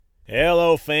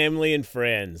Hello, family and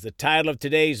friends. The title of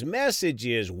today's message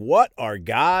is, What are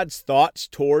God's Thoughts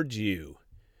Towards You?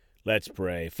 Let's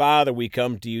pray. Father, we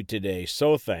come to you today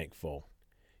so thankful.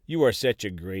 You are such a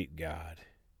great God.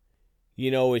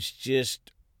 You know, it's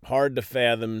just hard to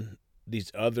fathom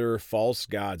these other false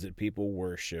gods that people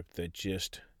worship that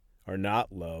just are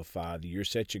not love, Father. You're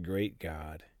such a great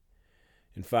God.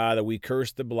 And Father, we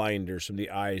curse the blinders from the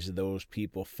eyes of those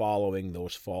people following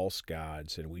those false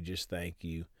gods, and we just thank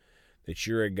you that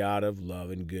you're a God of love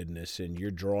and goodness, and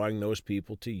you're drawing those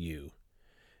people to you.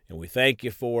 And we thank you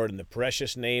for it in the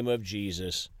precious name of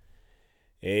Jesus.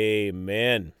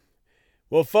 Amen.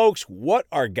 Well, folks, what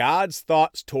are God's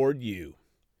thoughts toward you?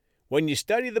 When you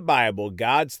study the Bible,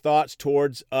 God's thoughts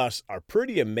towards us are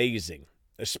pretty amazing,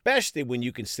 especially when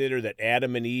you consider that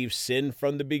Adam and Eve sinned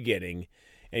from the beginning,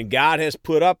 and God has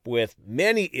put up with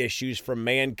many issues from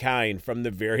mankind from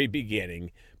the very beginning.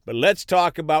 But let's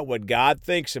talk about what God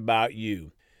thinks about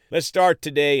you. Let's start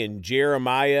today in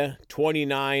Jeremiah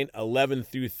 29:11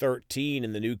 through 13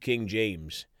 in the New King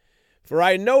James. For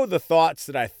I know the thoughts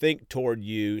that I think toward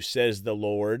you, says the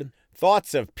Lord,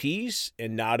 thoughts of peace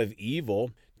and not of evil,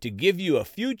 to give you a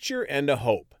future and a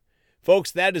hope.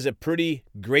 Folks, that is a pretty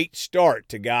great start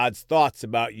to God's thoughts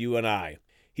about you and I.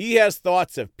 He has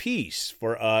thoughts of peace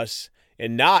for us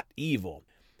and not evil.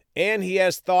 And he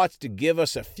has thoughts to give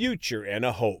us a future and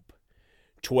a hope.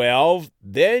 12,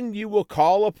 then you will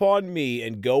call upon me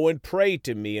and go and pray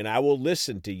to me, and I will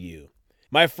listen to you.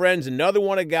 My friends, another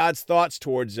one of God's thoughts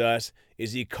towards us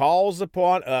is he calls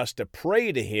upon us to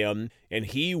pray to him, and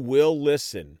he will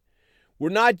listen. We're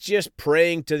not just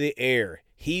praying to the air.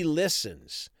 He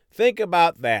listens. Think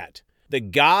about that. The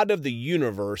God of the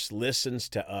universe listens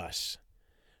to us.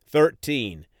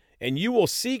 13, and you will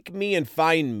seek me and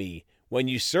find me when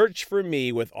you search for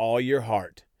me with all your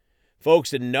heart.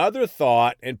 Folks, another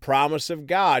thought and promise of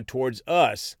God towards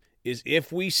us is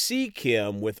if we seek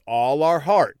him with all our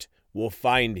heart, we'll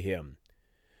find him.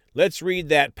 Let's read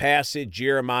that passage,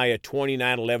 Jeremiah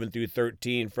 29:11 through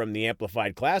 13 from the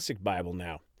Amplified Classic Bible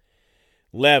now.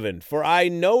 11, for I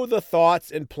know the thoughts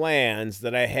and plans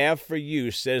that I have for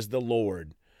you, says the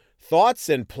Lord. Thoughts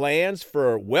and plans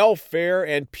for welfare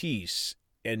and peace,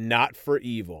 and not for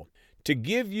evil, to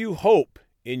give you hope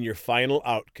in your final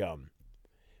outcome.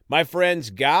 My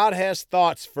friends, God has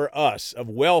thoughts for us of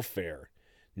welfare,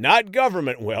 not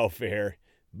government welfare,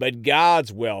 but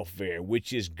God's welfare,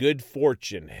 which is good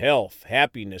fortune, health,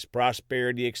 happiness,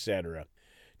 prosperity, etc.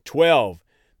 12,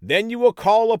 then you will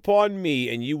call upon me,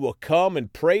 and you will come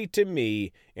and pray to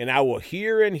me, and I will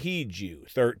hear and heed you.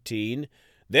 13,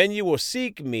 then you will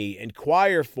seek me,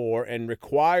 inquire for, and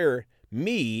require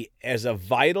me as a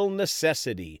vital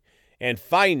necessity, and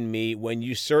find me when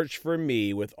you search for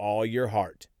me with all your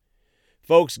heart.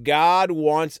 Folks, God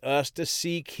wants us to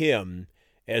seek him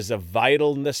as a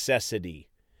vital necessity,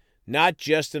 not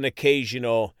just an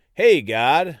occasional, hey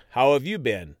God, how have you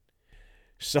been?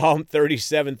 Psalm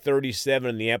 37:37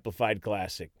 in the Amplified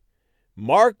Classic.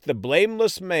 Mark the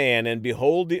blameless man and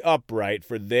behold the upright,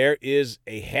 for there is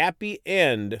a happy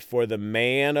end for the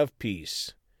man of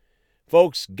peace.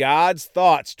 Folks, God's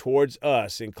thoughts towards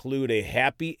us include a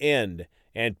happy end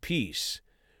and peace.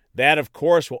 That, of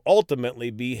course, will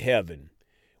ultimately be heaven.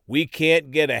 We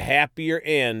can't get a happier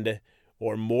end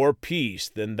or more peace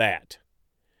than that.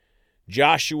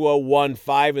 Joshua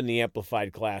 1:5 in the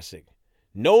Amplified Classic.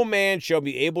 No man shall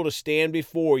be able to stand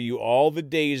before you all the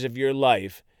days of your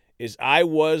life. As I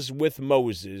was with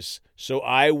Moses, so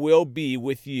I will be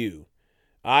with you.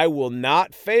 I will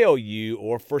not fail you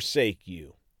or forsake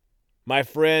you. My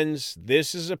friends,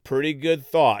 this is a pretty good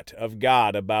thought of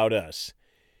God about us.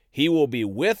 He will be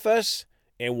with us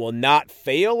and will not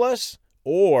fail us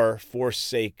or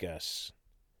forsake us.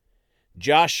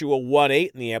 Joshua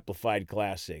 1:8 in the Amplified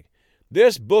Classic.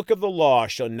 This book of the law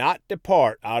shall not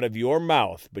depart out of your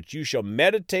mouth, but you shall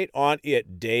meditate on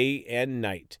it day and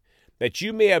night, that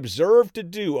you may observe to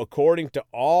do according to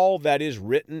all that is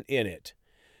written in it.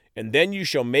 And then you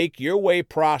shall make your way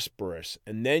prosperous,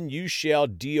 and then you shall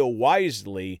deal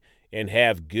wisely and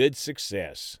have good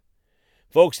success.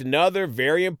 Folks, another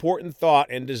very important thought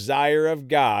and desire of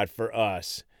God for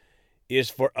us is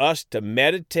for us to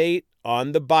meditate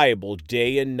on the Bible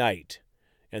day and night.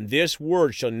 And this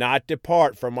word shall not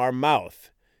depart from our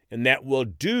mouth, and that will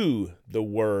do the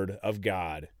word of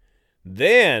God.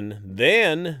 Then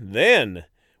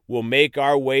we'll make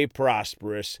our way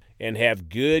prosperous and have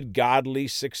good godly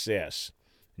success,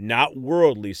 not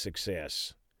worldly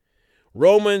success.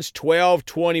 Romans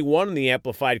 12:21 in the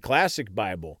Amplified Classic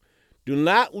Bible. Do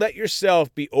not let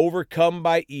yourself be overcome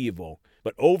by evil,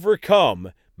 but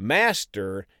overcome,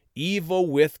 master evil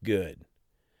with good.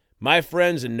 My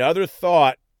friends, another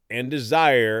thought and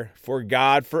desire for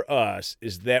God for us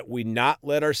is that we not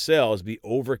let ourselves be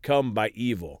overcome by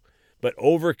evil, but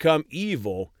overcome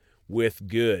evil with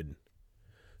good.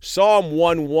 Psalm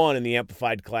 1:1 in the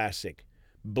Amplified Classic.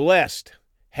 Blessed,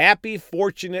 happy,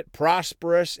 fortunate,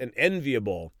 prosperous, and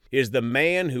enviable is the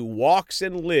man who walks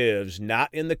and lives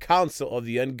not in the counsel of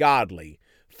the ungodly,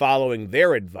 following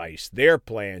their advice, their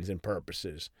plans and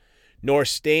purposes, nor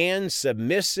stands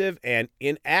submissive and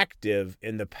inactive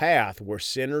in the path where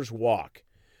sinners walk,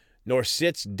 nor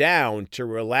sits down to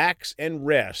relax and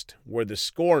rest where the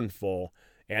scornful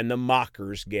and the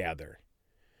mockers gather.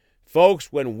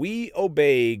 Folks, when we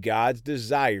obey God's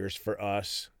desires for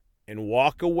us and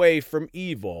walk away from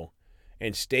evil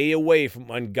and stay away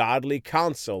from ungodly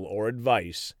counsel or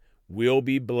advice, we'll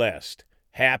be blessed,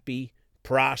 happy,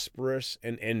 prosperous,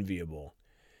 and enviable,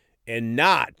 and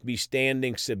not be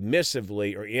standing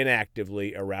submissively or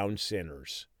inactively around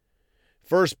sinners.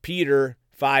 1 Peter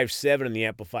 5:7 in the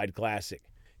Amplified Classic.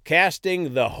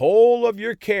 Casting the whole of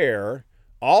your care,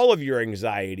 all of your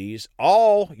anxieties,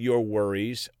 all your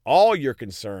worries, all your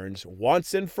concerns,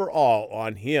 once and for all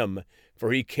on Him,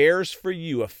 for He cares for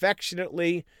you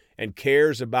affectionately and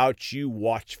cares about you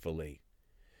watchfully.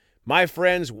 My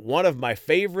friends, one of my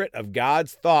favorite of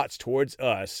God's thoughts towards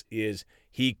us is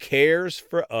He cares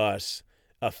for us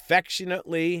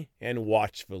affectionately and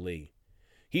watchfully.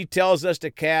 He tells us to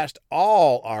cast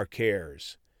all our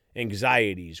cares,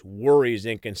 anxieties, worries,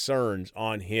 and concerns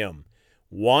on Him,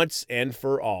 once and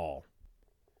for all.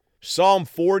 Psalm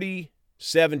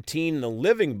 40:17 in the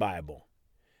Living Bible.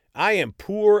 I am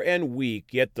poor and weak,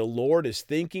 yet the Lord is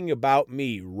thinking about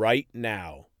me right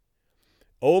now.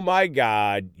 Oh my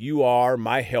God, you are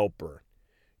my helper.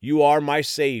 You are my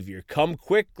Savior. Come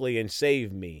quickly and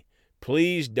save me.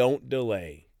 Please don't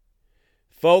delay.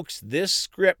 Folks, this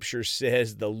scripture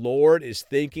says the Lord is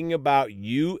thinking about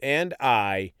you and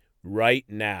I right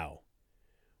now.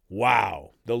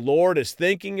 Wow, the Lord is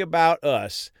thinking about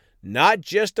us, not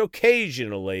just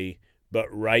occasionally,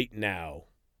 but right now.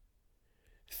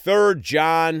 3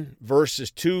 John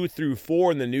verses 2 through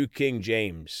 4 in the New King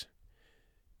James.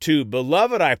 2,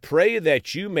 Beloved, I pray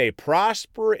that you may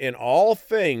prosper in all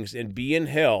things and be in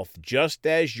health, just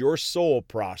as your soul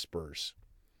prospers.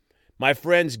 My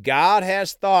friends, God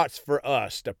has thoughts for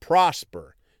us to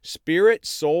prosper, spirit,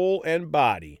 soul, and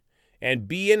body, and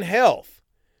be in health,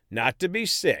 not to be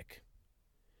sick.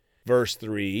 Verse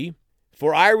 3,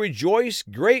 For I rejoice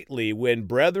greatly when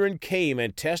brethren came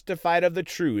and testified of the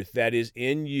truth that is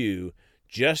in you,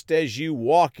 just as you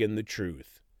walk in the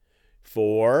truth.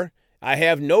 For I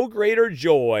have no greater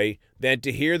joy than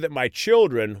to hear that my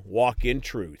children walk in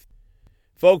truth.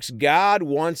 Folks, God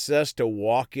wants us to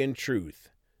walk in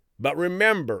truth. But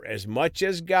remember, as much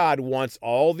as God wants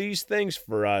all these things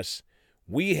for us,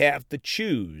 we have to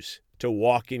choose to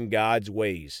walk in God's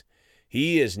ways.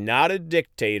 He is not a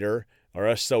dictator or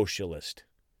a socialist.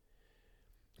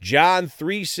 John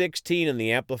 3:16 in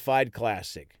the Amplified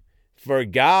Classic. For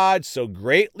God so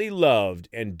greatly loved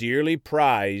and dearly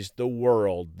prized the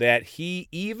world that He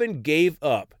even gave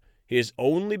up His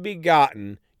only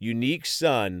begotten, unique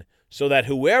Son, so that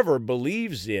whoever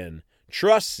believes in,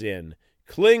 trusts in,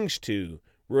 clings to,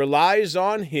 relies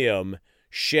on Him,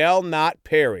 shall not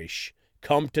perish,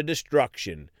 come to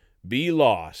destruction, be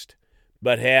lost,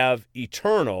 but have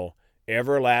eternal,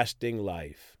 everlasting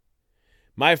life.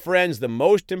 My friends, the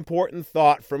most important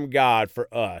thought from God for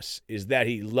us is that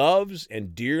He loves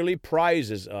and dearly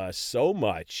prizes us so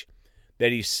much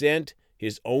that He sent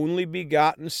His only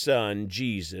begotten Son,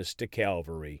 Jesus, to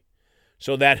Calvary,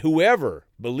 so that whoever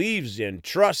believes in,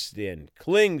 trusts in,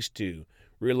 clings to,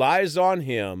 relies on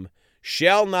Him,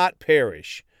 shall not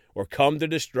perish or come to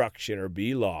destruction or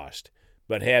be lost,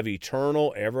 but have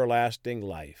eternal, everlasting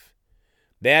life.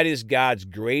 That is God's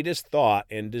greatest thought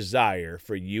and desire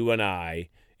for you and I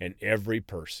and every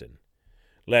person.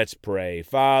 Let's pray.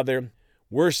 Father,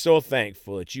 we're so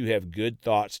thankful that you have good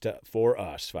thoughts for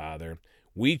us, Father.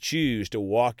 We choose to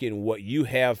walk in what you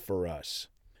have for us,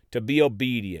 to be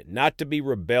obedient, not to be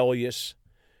rebellious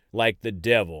like the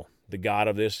devil, the God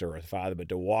of this earth, Father, but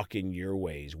to walk in your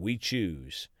ways. We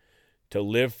choose to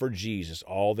live for Jesus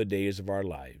all the days of our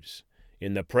lives.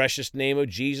 In the precious name of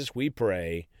Jesus, we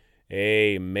pray.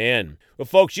 Amen. Well,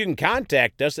 folks, you can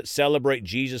contact us at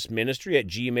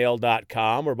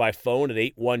celebratejesusministry@gmail.com or by phone at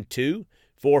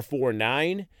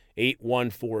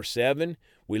 812-449-8147.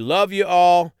 We love you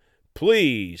all.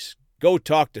 Please go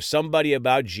talk to somebody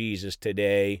about Jesus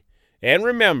today. And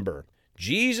remember,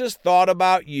 Jesus thought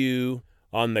about you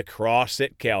on the cross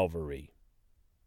at Calvary.